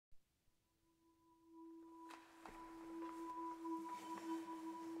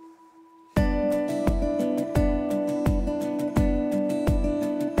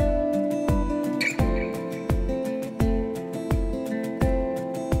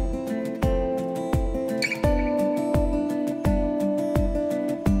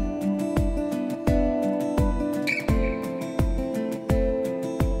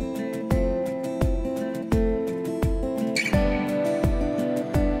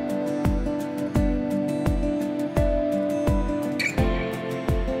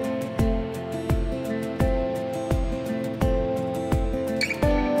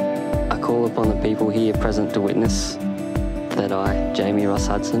present to witness that I, Jamie Ross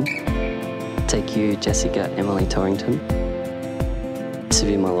Hudson, take you, Jessica Emily Torrington, to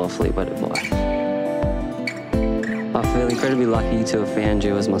be my lawfully wedded wife. I feel incredibly lucky to have found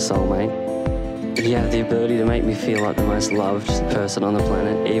you as my soulmate. You have the ability to make me feel like the most loved person on the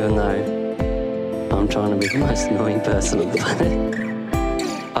planet, even though I'm trying to be the most annoying person on the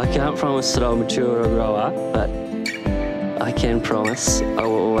planet. I can't promise that I'll mature or grow up, but I can promise I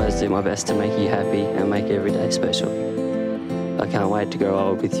will always do my best to make you happy and make every day special. I can't wait to grow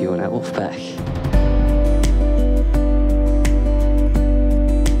old with you and at Wolfpack.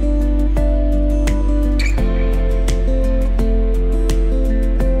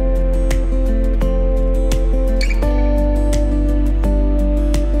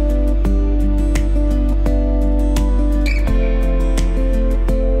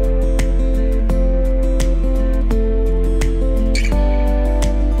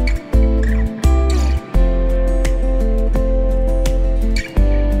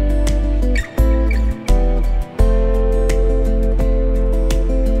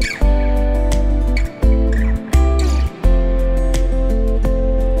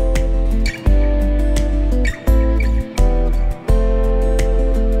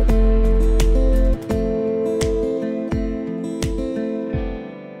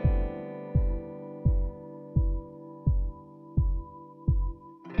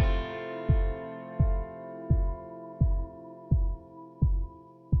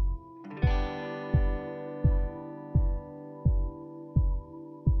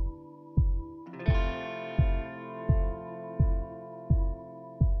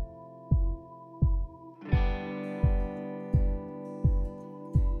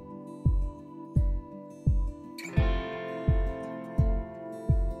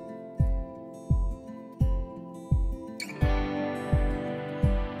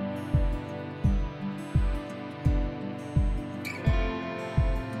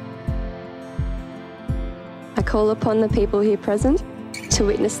 I call upon the people here present to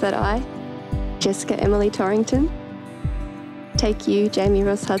witness that I, Jessica Emily Torrington, take you, Jamie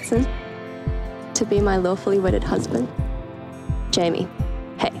Ross Hudson, to be my lawfully wedded husband. Jamie,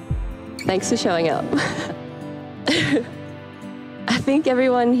 hey, thanks for showing up. I think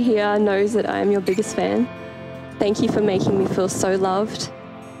everyone here knows that I am your biggest fan. Thank you for making me feel so loved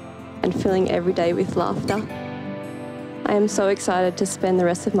and filling every day with laughter. I am so excited to spend the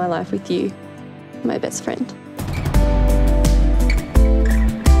rest of my life with you, my best friend.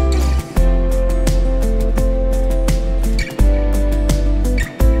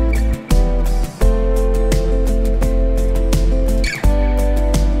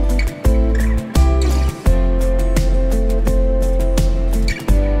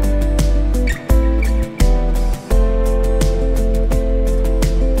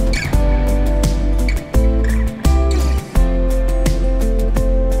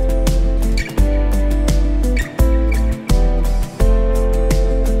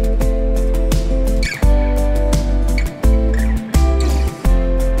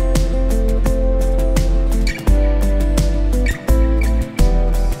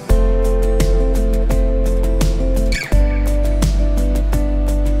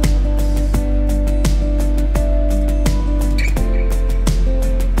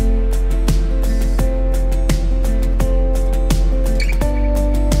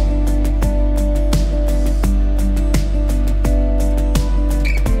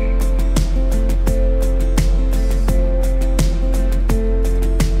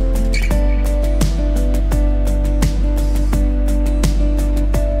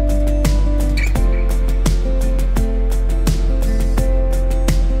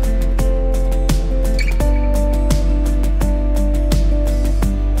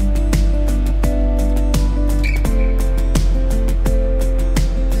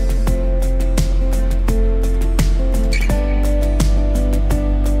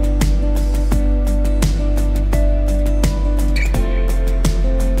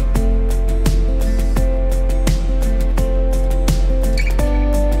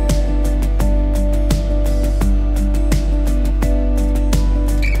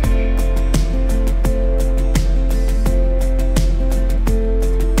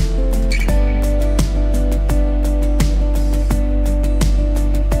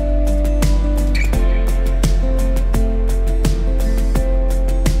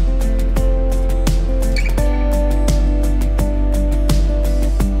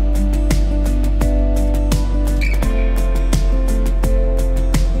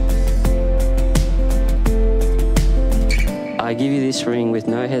 I give you this ring with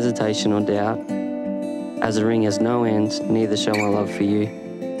no hesitation or doubt. As a ring has no end, neither shall my love for you.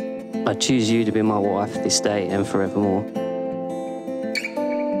 I choose you to be my wife this day and forevermore.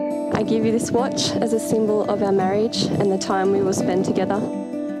 I give you this watch as a symbol of our marriage and the time we will spend together.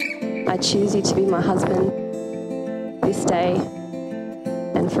 I choose you to be my husband this day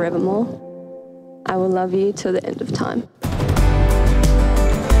and forevermore. I will love you till the end of time.